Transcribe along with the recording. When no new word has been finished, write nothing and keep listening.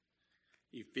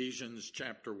Ephesians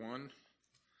chapter 1.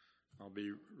 I'll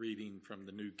be reading from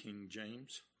the New King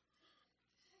James.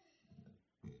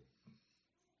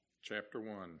 Chapter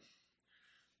 1.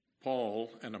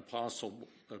 Paul, an apostle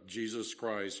of Jesus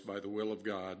Christ by the will of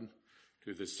God,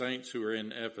 to the saints who are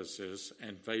in Ephesus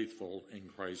and faithful in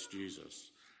Christ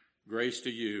Jesus. Grace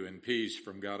to you and peace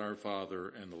from God our Father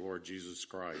and the Lord Jesus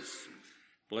Christ.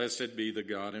 Blessed be the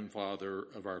God and Father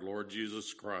of our Lord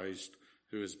Jesus Christ,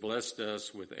 who has blessed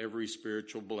us with every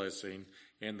spiritual blessing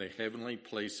in the heavenly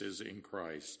places in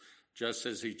Christ, just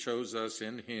as he chose us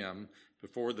in him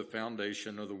before the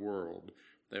foundation of the world,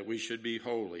 that we should be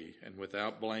holy and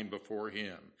without blame before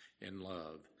him in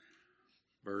love.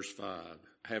 Verse 5,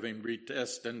 having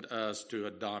predestined us to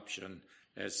adoption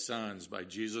as sons by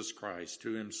Jesus Christ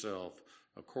to himself,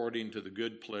 according to the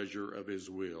good pleasure of his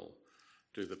will,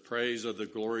 to the praise of the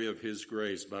glory of his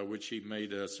grace, by which he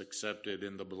made us accepted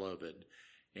in the beloved.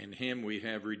 In him we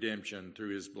have redemption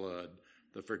through his blood,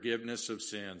 the forgiveness of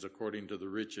sins according to the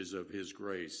riches of his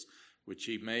grace, which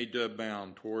he made to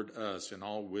abound toward us in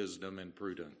all wisdom and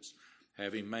prudence,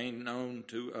 having made known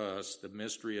to us the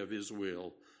mystery of his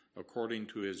will, according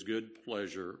to his good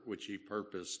pleasure, which he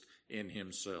purposed in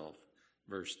himself.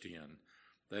 Verse 10,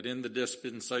 that in the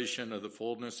dispensation of the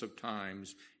fullness of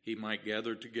times he might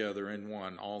gather together in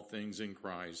one all things in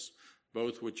Christ,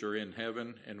 both which are in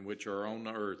heaven and which are on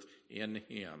earth in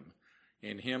him.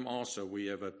 In him also we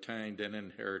have obtained an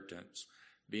inheritance,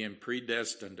 being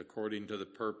predestined according to the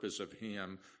purpose of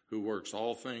him who works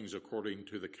all things according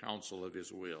to the counsel of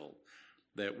his will,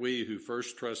 that we who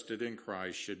first trusted in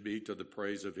Christ should be to the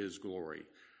praise of his glory.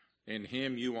 In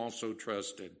him you also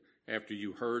trusted, after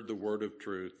you heard the word of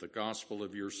truth, the gospel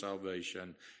of your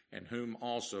salvation, and whom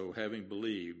also, having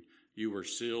believed, you were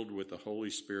sealed with the Holy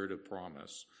Spirit of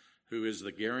promise, who is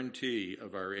the guarantee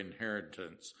of our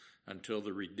inheritance until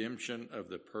the redemption of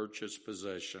the purchased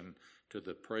possession, to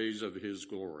the praise of his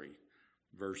glory.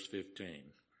 Verse 15.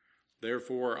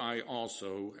 Therefore I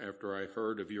also, after I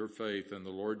heard of your faith in the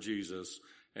Lord Jesus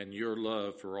and your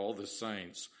love for all the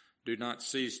saints, do not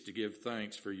cease to give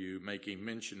thanks for you, making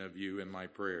mention of you in my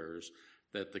prayers,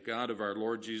 that the God of our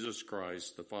Lord Jesus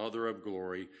Christ, the Father of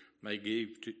glory, may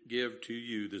give to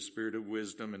you the spirit of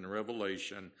wisdom and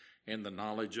revelation and the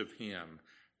knowledge of him,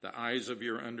 the eyes of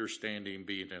your understanding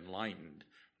being enlightened,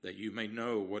 that you may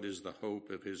know what is the hope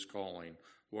of his calling,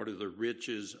 what are the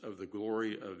riches of the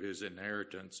glory of his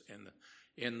inheritance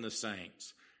in the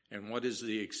saints, and what is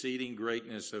the exceeding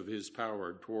greatness of his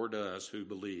power toward us who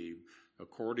believe,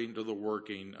 according to the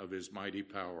working of his mighty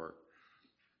power,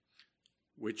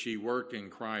 which he worked in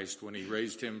Christ when he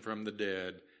raised him from the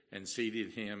dead and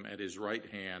seated him at his right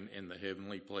hand in the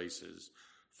heavenly places,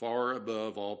 far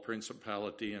above all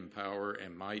principality and power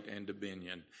and might and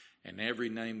dominion, and every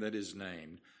name that is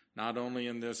named, not only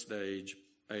in this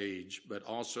age, but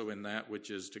also in that which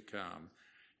is to come.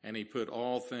 And he put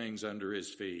all things under his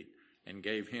feet, and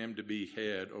gave him to be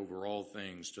head over all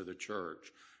things to the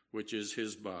church, which is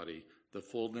his body, the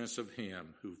fullness of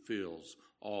him who fills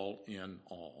all in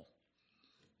all.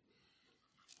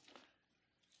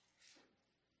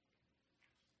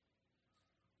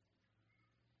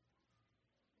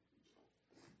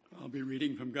 I'll be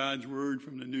reading from God's Word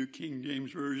from the New King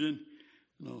James Version,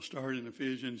 and I'll start in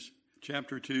Ephesians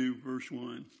chapter 2, verse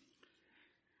 1.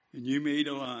 And you made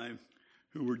alive,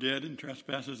 who were dead in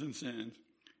trespasses and sins,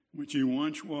 which you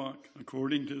once walked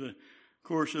according to the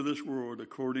course of this world,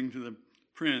 according to the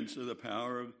prince of the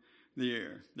power of the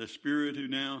air, the spirit who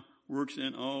now works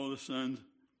in all the sons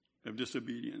of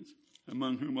disobedience,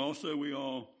 among whom also we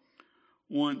all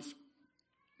once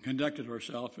conducted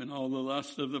ourselves in all the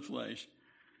lusts of the flesh,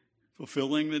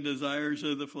 fulfilling the desires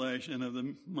of the flesh and of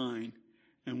the mind,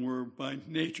 and were by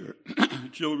nature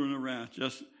children of wrath,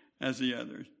 just as the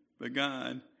others. But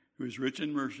God, who is rich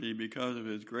in mercy, because of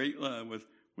his great love with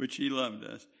which he loved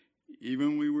us, even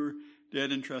when we were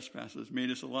dead in trespasses, made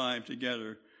us alive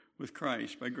together with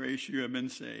Christ. By grace you have been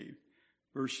saved.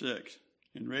 Verse 6,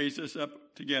 and raised us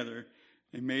up together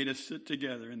and made us sit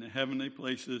together in the heavenly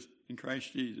places in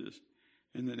Christ Jesus,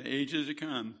 and in the ages to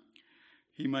come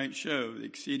he might show the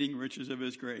exceeding riches of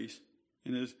his grace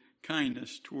and his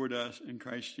kindness toward us in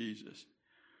Christ Jesus.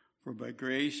 For by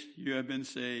grace you have been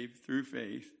saved through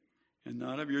faith, and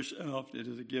not of yourself, it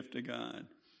is a gift of God,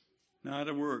 not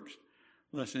of works,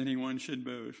 lest anyone should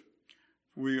boast.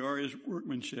 For we are his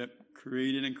workmanship,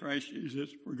 created in Christ Jesus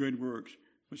for good works,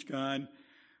 which God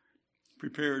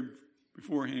prepared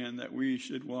beforehand that we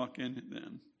should walk in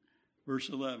them. Verse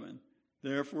 11,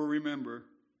 therefore remember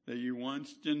that you were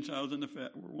once Gentiles in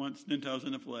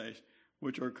the flesh,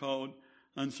 which are called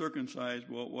uncircumcised,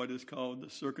 what is called the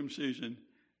circumcision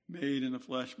made in the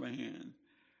flesh by hand,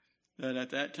 that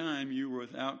at that time you were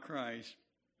without Christ,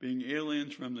 being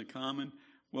aliens from the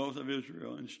commonwealth of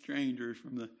Israel and strangers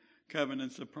from the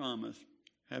covenants of promise,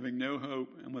 having no hope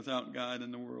and without God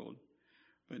in the world.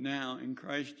 But now in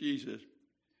Christ Jesus,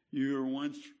 you who were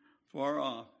once far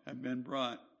off have been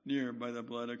brought near by the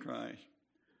blood of Christ.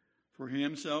 For he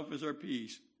himself is our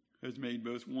peace, who has made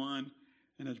both one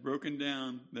and has broken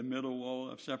down the middle wall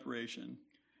of separation,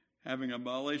 having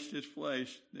abolished his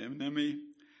flesh, the enemy,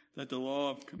 that the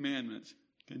law of commandments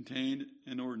contained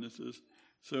in ordinances,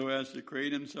 so as to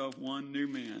create himself one new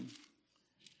man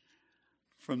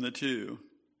from the two,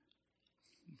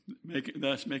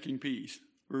 thus making peace.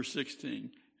 Verse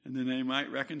 16, and then they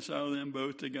might reconcile them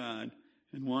both to God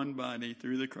in one body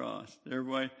through the cross,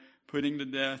 thereby putting to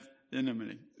death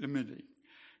enmity.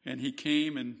 And he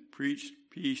came and preached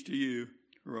peace to you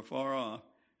who are far off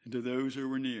and to those who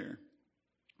were near.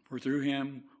 For through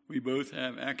him we both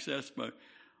have access by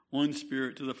one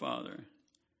Spirit to the Father.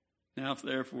 Now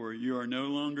therefore you are no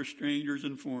longer strangers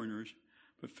and foreigners,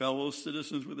 but fellow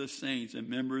citizens with the saints and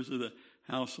members of the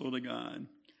household of God,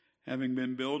 having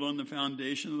been built on the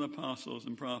foundation of the apostles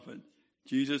and prophets,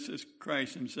 Jesus is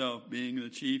Christ himself being the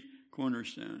chief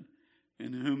cornerstone,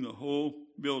 in whom the whole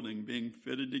building being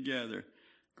fitted together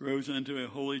grows unto a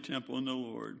holy temple in the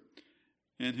Lord,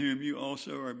 in whom you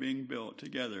also are being built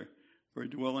together for a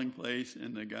dwelling place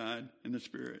in the God and the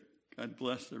Spirit. God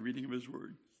bless the reading of his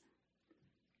word.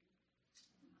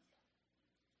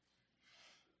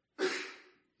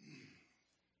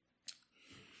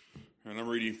 And I'm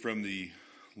reading from the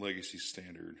Legacy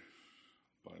Standard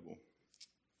Bible.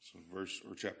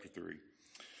 So chapter 3.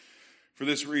 For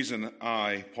this reason,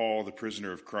 I, Paul, the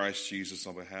prisoner of Christ Jesus,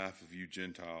 on behalf of you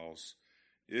Gentiles,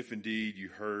 if indeed you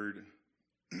heard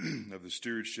of the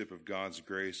stewardship of God's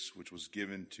grace which was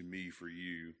given to me for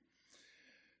you,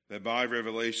 that by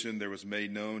revelation there was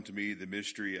made known to me the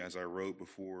mystery as I wrote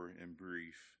before in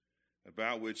brief,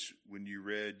 about which when you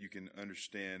read you can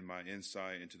understand my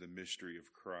insight into the mystery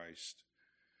of Christ,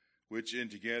 which in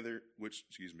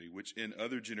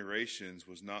other generations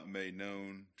was not made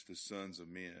known to the sons of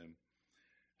men,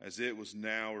 as it was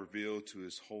now revealed to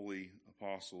his holy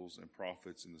apostles and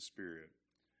prophets in the Spirit,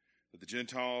 that the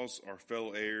Gentiles are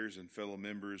fellow heirs and fellow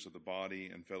members of the body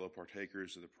and fellow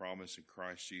partakers of the promise in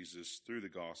Christ Jesus through the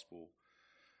gospel,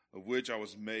 of which I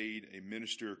was made a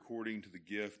minister according to the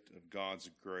gift of God's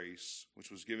grace,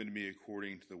 which was given to me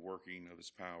according to the working of his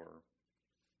power.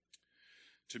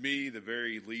 To me, the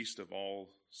very least of all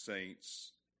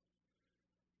saints,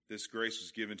 this grace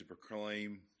was given to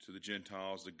proclaim to the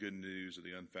Gentiles the good news of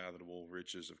the unfathomable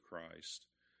riches of Christ,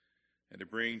 and to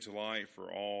bring to light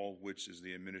for all which is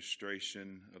the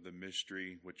administration of the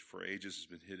mystery which for ages has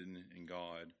been hidden in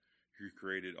God, who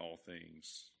created all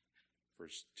things.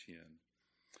 Verse 10.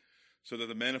 So that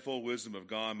the manifold wisdom of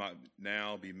God might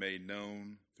now be made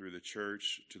known through the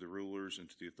church to the rulers and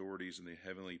to the authorities in the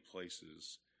heavenly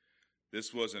places.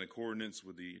 This was in accordance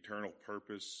with the eternal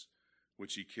purpose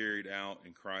which he carried out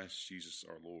in Christ Jesus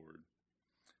our Lord,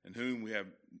 in whom we have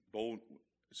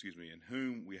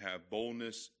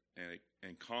boldness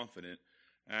and confident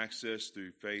access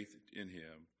through faith in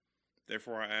him.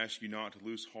 Therefore I ask you not to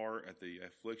lose heart at the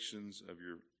afflictions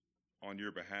on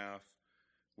your behalf,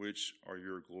 which are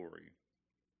your glory.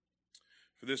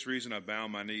 For this reason I bow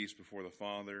my knees before the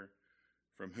Father,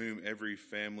 from whom every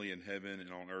family in heaven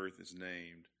and on earth is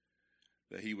named,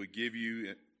 that he would give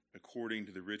you, according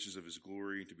to the riches of his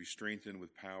glory, to be strengthened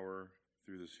with power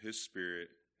through his Spirit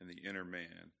in the inner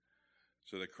man,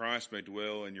 so that Christ may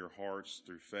dwell in your hearts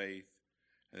through faith,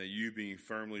 and that you, being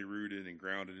firmly rooted and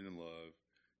grounded in love,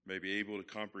 may be able to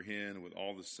comprehend with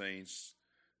all the saints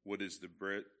what is the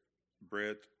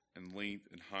breadth and length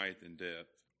and height and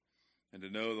depth, and to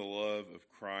know the love of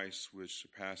Christ which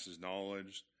surpasses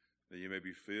knowledge, that you may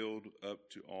be filled up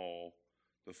to all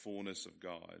the fullness of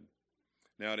God.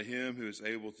 Now to him who is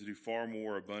able to do far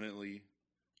more abundantly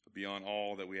beyond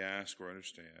all that we ask or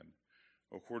understand,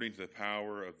 according to the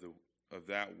power of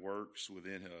that works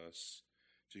within us,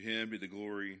 to him be the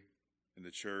glory in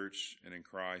the church and in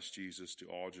Christ Jesus to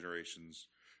all generations,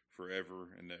 forever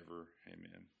and ever.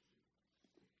 Amen.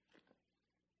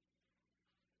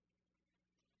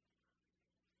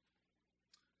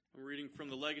 I'm reading from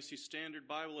the Legacy Standard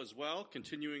Bible as well,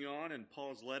 continuing on in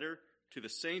Paul's letter to the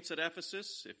saints at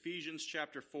Ephesus, Ephesians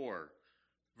chapter 4,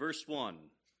 verse 1.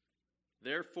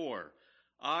 Therefore,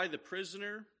 I, the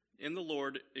prisoner in the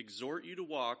Lord, exhort you to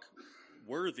walk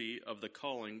worthy of the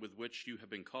calling with which you have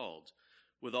been called,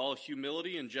 with all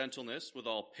humility and gentleness, with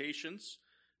all patience,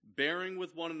 bearing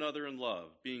with one another in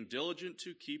love, being diligent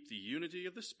to keep the unity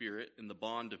of the Spirit in the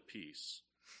bond of peace.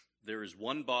 There is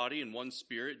one body and one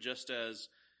Spirit, just as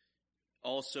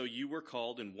Also you were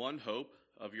called in one hope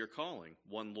of your calling,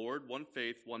 one Lord, one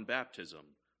faith, one baptism,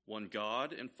 one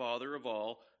God and Father of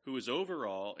all, who is over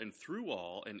all and through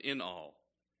all and in all.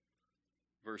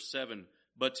 Verse 7,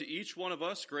 but to each one of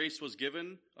us grace was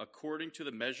given according to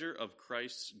the measure of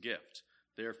Christ's gift.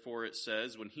 Therefore it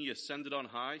says, when he ascended on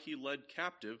high, he led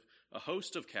captive a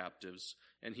host of captives,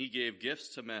 and he gave gifts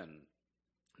to men.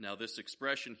 Now this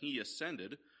expression, he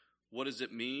ascended, what does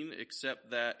it mean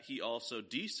except that he also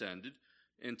descended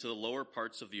into the lower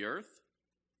parts of the earth?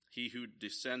 He who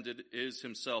descended is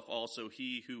himself also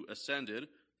he who ascended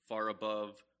far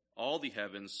above all the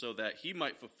heavens, so that he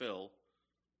might fill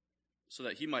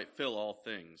all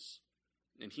things.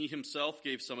 And he himself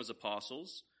gave some as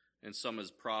apostles, and some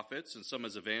as prophets, and some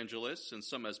as evangelists, and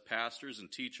some as pastors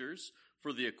and teachers,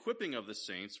 for the equipping of the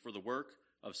saints, for the work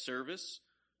of service,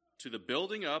 to the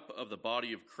building up of the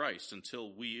body of Christ,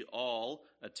 until we all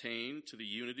attain to the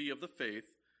unity of the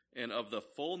faith and of the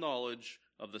full knowledge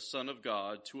of the Son of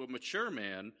God, to a mature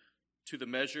man, to the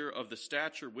measure of the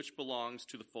stature which belongs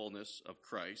to the fullness of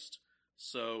Christ,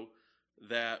 so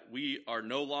that we are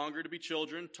no longer to be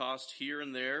children, tossed here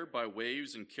and there by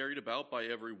waves and carried about by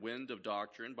every wind of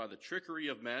doctrine, by the trickery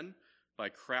of men, by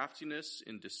craftiness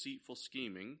in deceitful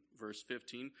scheming. Verse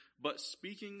 15, but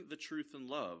speaking the truth in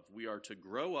love, we are to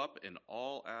grow up in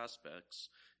all aspects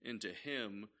into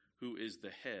him who is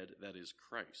the head, that is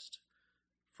Christ,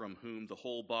 from whom the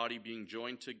whole body being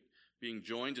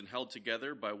joined and held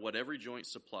together by what every joint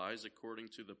supplies, according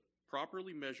to the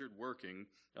properly measured working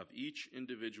of each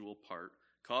individual part,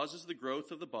 causes the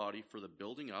growth of the body for the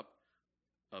building up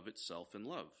of itself in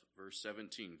love. Verse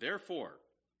 17, therefore,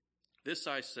 this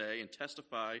I say and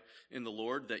testify in the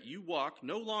Lord, that you walk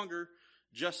no longer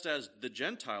just as the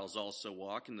Gentiles also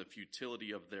walk in the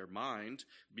futility of their mind,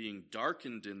 being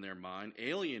darkened in their mind,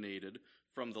 alienated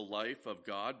from the life of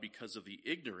God because of the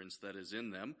ignorance that is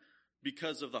in them,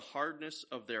 because of the hardness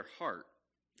of their heart.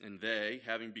 And they,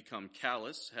 having become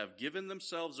callous, have given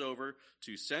themselves over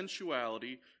to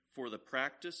sensuality for the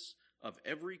practice of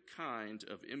every kind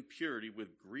of impurity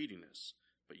with greediness.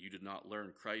 But you did not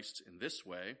learn Christ in this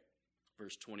way.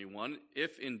 Verse 21,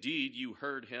 if indeed you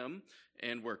heard him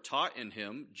and were taught in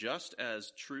him, just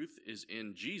as truth is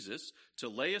in Jesus, to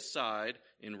lay aside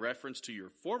in reference to your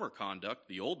former conduct,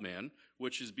 the old man,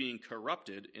 which is being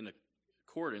corrupted in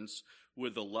accordance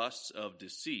with the lusts of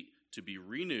deceit, to be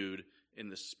renewed in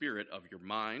the spirit of your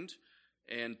mind,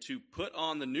 and to put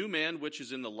on the new man, which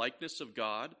is in the likeness of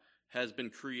God, has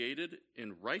been created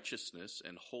in righteousness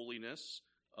and holiness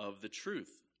of the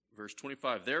truth. Verse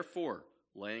 25, therefore,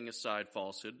 laying aside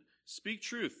falsehood, speak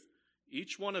truth,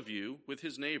 each one of you with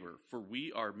his neighbor, for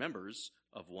we are members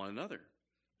of one another.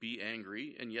 Be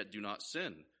angry, and yet do not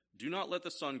sin. Do not let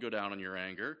the sun go down on your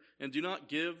anger, and do not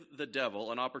give the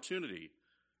devil an opportunity.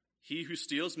 He who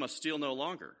steals must steal no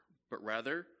longer, but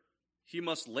rather he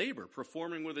must labor,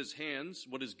 performing with his hands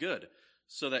what is good,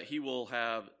 so that he will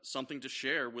have something to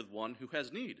share with one who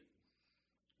has need.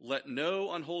 Let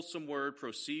no unwholesome word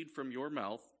proceed from your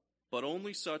mouth, but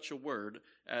only such a word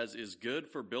as is good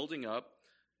for building up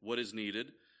what is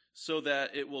needed, so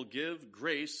that it will give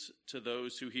grace to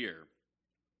those who hear.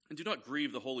 And do not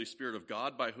grieve the Holy Spirit of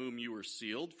God, by whom you were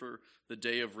sealed for the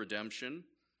day of redemption.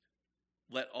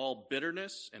 Let all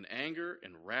bitterness and anger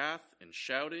and wrath and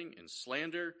shouting and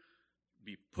slander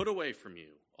be put away from you,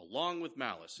 along with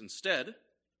malice. Instead,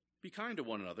 be kind to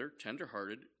one another,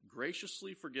 tender-hearted,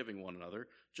 graciously forgiving one another,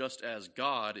 just as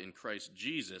God in Christ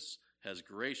Jesus has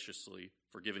graciously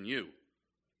forgiven you.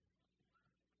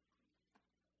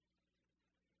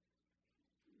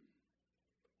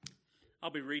 I'll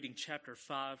be reading chapter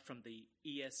 5 from the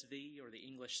ESV, or the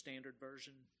English Standard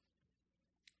Version.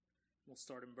 We'll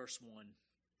start in verse 1.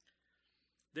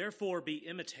 Therefore be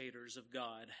imitators of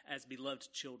God as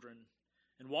beloved children,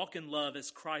 and walk in love as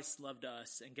Christ loved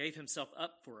us and gave himself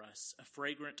up for us, a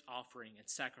fragrant offering and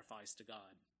sacrifice to God.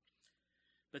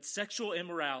 But sexual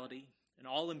immorality and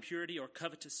all impurity or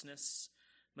covetousness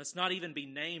must not even be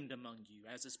named among you,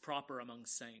 as is proper among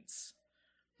saints.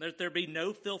 Let there be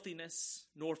no filthiness,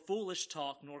 nor foolish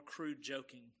talk, nor crude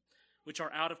joking, which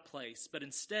are out of place, but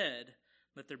instead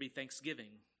let there be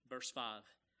thanksgiving. Verse 5.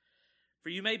 For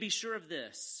you may be sure of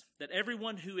this, that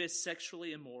everyone who is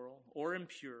sexually immoral or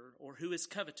impure or who is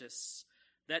covetous,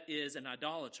 that is, an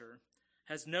idolater,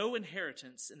 has no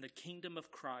inheritance in the kingdom of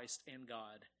Christ and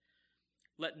God.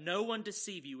 Let no one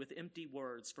deceive you with empty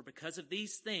words, for because of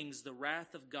these things the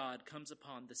wrath of God comes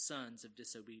upon the sons of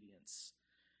disobedience.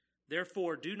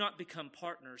 Therefore do not become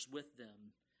partners with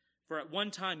them, for at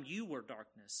one time you were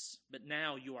darkness, but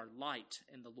now you are light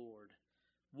in the Lord.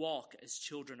 walk as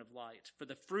children of light, for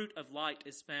the fruit of light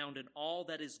is found in all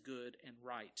that is good and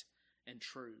right and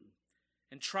true.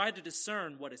 And try to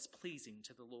discern what is pleasing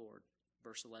to the Lord.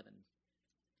 Verse 11.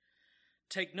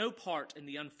 Take no part in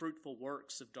the unfruitful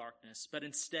works of darkness, but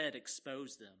instead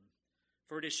expose them.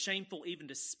 For it is shameful even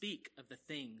to speak of the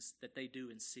things that they do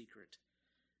in secret.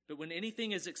 But when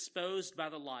anything is exposed by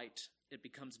the light, it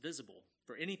becomes visible.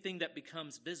 For anything that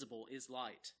becomes visible is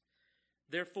light.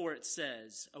 Therefore it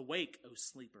says, Awake, O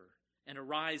sleeper, and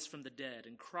arise from the dead,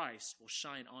 and Christ will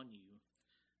shine on you.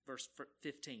 Verse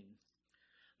 15.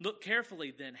 Look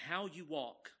carefully then how you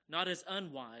walk, not as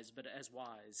unwise, but as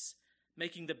wise,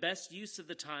 making the best use of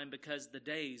the time because the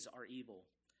days are evil.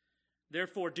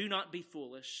 Therefore do not be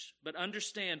foolish, but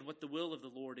understand what the will of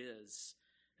the Lord is.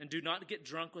 And do not get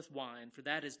drunk with wine, for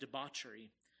that is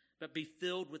debauchery, but be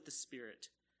filled with the Spirit,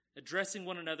 addressing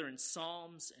one another in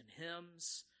psalms and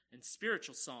hymns and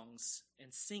spiritual songs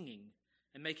and singing,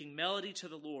 and making melody to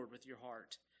the Lord with your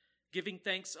heart, giving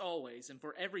thanks always and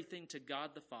for everything to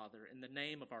God the Father in the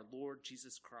name of our Lord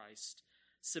Jesus Christ,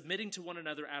 submitting to one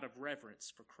another out of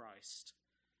reverence for Christ.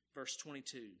 Verse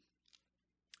 22.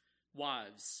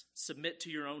 Wives, submit to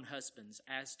your own husbands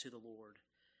as to the Lord.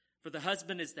 For the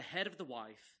husband is the head of the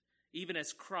wife, even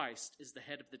as Christ is the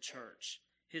head of the church,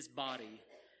 his body,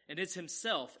 and is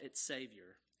himself its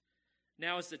Savior.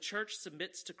 Now as the church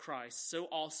submits to Christ, so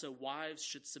also wives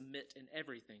should submit in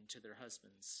everything to their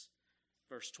husbands.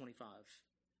 Verse 25.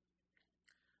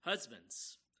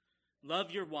 Husbands, love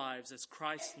your wives as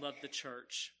Christ loved the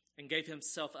church and gave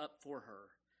himself up for her,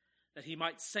 that he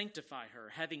might sanctify her,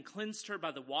 having cleansed her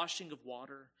by the washing of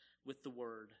water with the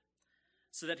word,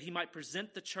 so that he might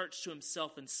present the church to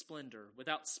himself in splendor,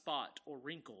 without spot or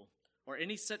wrinkle, or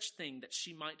any such thing, that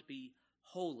she might be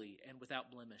holy and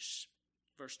without blemish.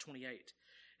 Verse 28.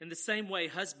 In the same way,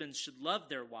 husbands should love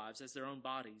their wives as their own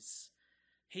bodies.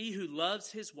 He who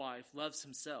loves his wife loves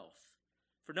himself.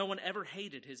 For no one ever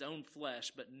hated his own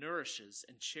flesh, but nourishes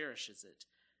and cherishes it,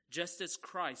 just as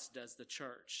Christ does the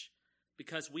church,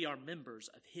 because we are members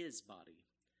of his body.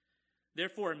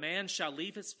 Therefore a man shall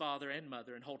leave his father and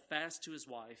mother and hold fast to his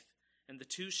wife, and the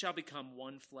two shall become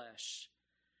one flesh.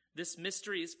 This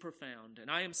mystery is profound,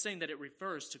 and I am saying that it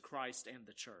refers to Christ and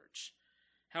the church.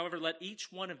 However, let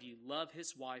each one of you love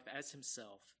his wife as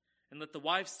himself, and let the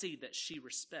wife see that she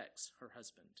respects her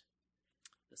husband.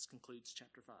 This concludes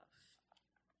chapter 5.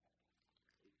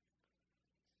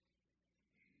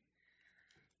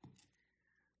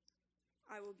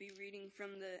 I will be reading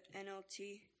from the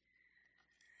NLT.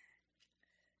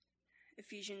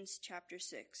 Ephesians chapter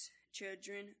 6.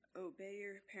 Children, obey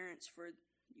your parents, for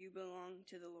you belong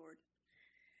to the Lord.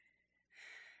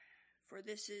 For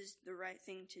this is the right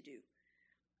thing to do.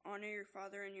 Honor your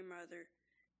father and your mother.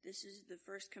 This is the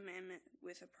first commandment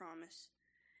with a promise.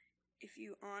 If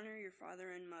you honor your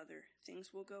father and mother,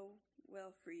 things will go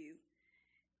well for you,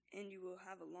 and you will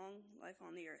have a long life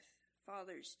on the earth.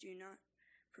 Fathers, do not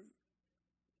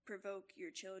provoke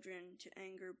your children to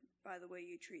anger by the way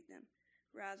you treat them.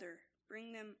 Rather,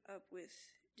 bring them up with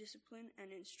discipline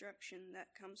and instruction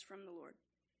that comes from the Lord.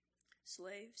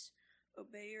 Slaves,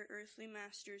 obey your earthly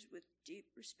masters with deep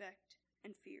respect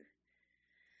and fear.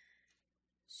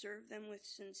 Serve them with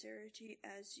sincerity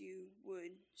as you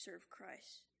would serve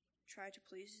Christ. Try to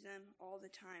please them all the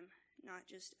time, not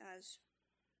just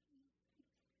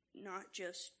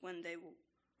when they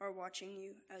are watching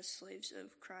you as slaves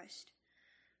of Christ.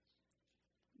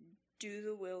 Do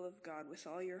the will of God with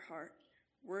all your heart.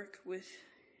 Work with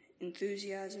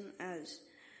enthusiasm as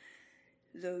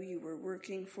though you were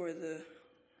working for the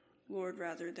Lord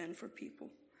rather than for people.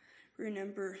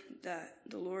 Remember that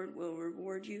the Lord will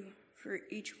reward you for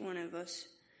each one of us.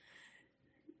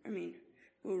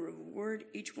 Will reward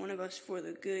each one of us for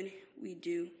the good we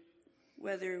do,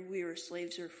 whether we are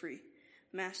slaves or free.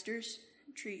 Masters,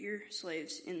 treat your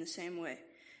slaves in the same way.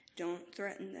 Don't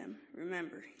threaten them.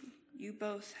 Remember, you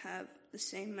both have the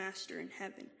same master in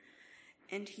heaven,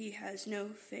 and he has no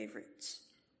favorites.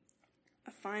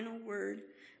 A final word,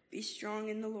 be strong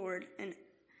in the Lord and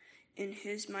in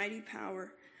his mighty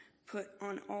power. Put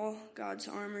on all God's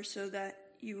armor so that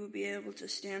you will be able to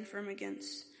stand firm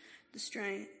against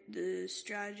the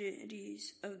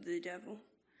strategies of the devil.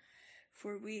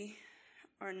 For we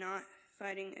are not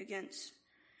fighting against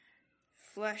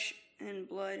flesh and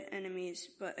blood enemies,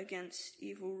 but against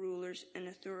evil rulers and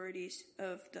authorities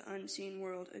of the unseen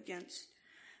world, against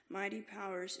mighty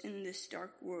powers in this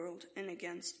dark world, and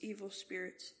against evil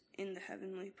spirits in the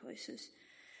heavenly places.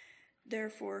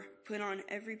 Therefore, put on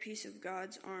every piece of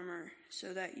God's armor,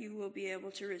 so that you will be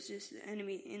able to resist the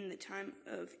enemy in the time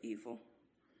of evil.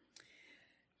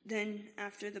 Then,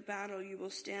 after the battle, you will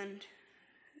stand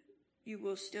you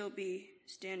will still be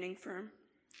standing firm.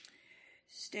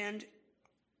 Stand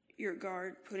your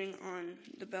guard, putting on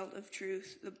the belt of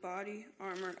truth, the body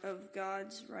armor of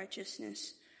God's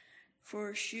righteousness.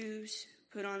 For shoes,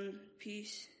 put on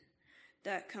peace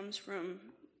that comes from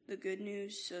the good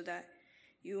news, so that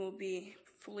you will be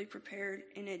fully prepared.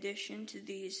 In addition to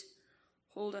these,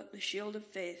 hold up the shield of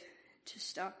faith to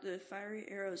stop the fiery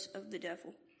arrows of the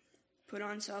devil. Put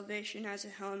on salvation as a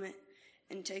helmet,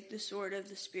 and take the sword of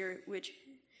the Spirit, which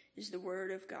is the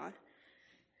word of God.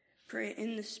 Pray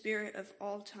in the Spirit of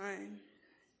all time.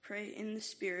 Pray in the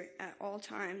Spirit at all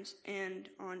times and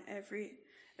on every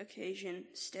occasion.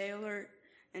 Stay alert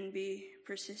and be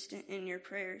persistent in your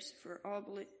prayers for all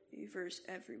believers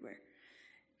everywhere.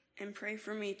 And pray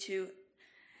for me to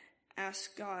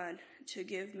ask God to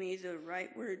give me the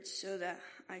right words so that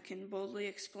I can boldly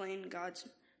explain God's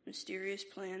mysterious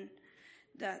plan,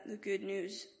 that the good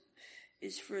news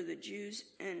is for the Jews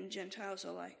and Gentiles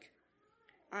alike.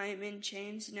 I am in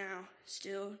chains now,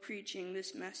 still preaching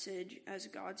this message as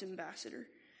God's ambassador.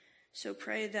 So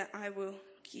pray that I will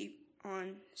keep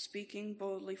on speaking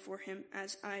boldly for him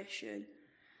as I should.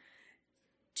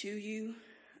 To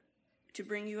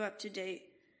bring you up to date,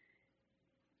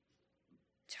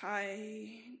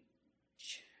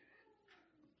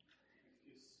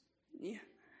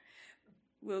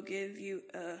 will give you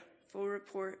a full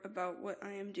report about what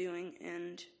I am doing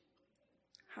and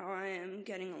how I am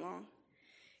getting along.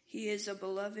 He is a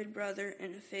beloved brother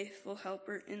and a faithful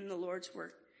helper in the Lord's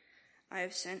work. I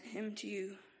have sent him to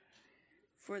you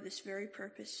for this very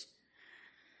purpose,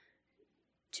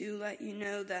 to let you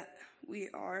know that we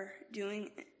are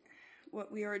doing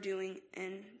what we are doing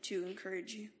and to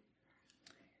encourage you.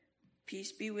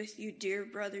 Peace be with you, dear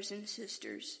brothers and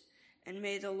sisters, and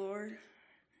may the Lord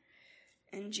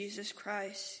and Jesus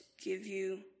Christ give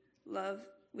you love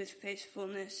with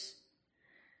faithfulness.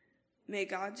 May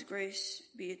God's grace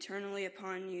be eternally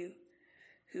upon you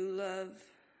who love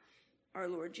our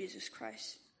Lord Jesus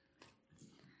Christ.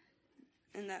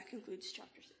 And that concludes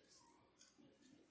chapter 6.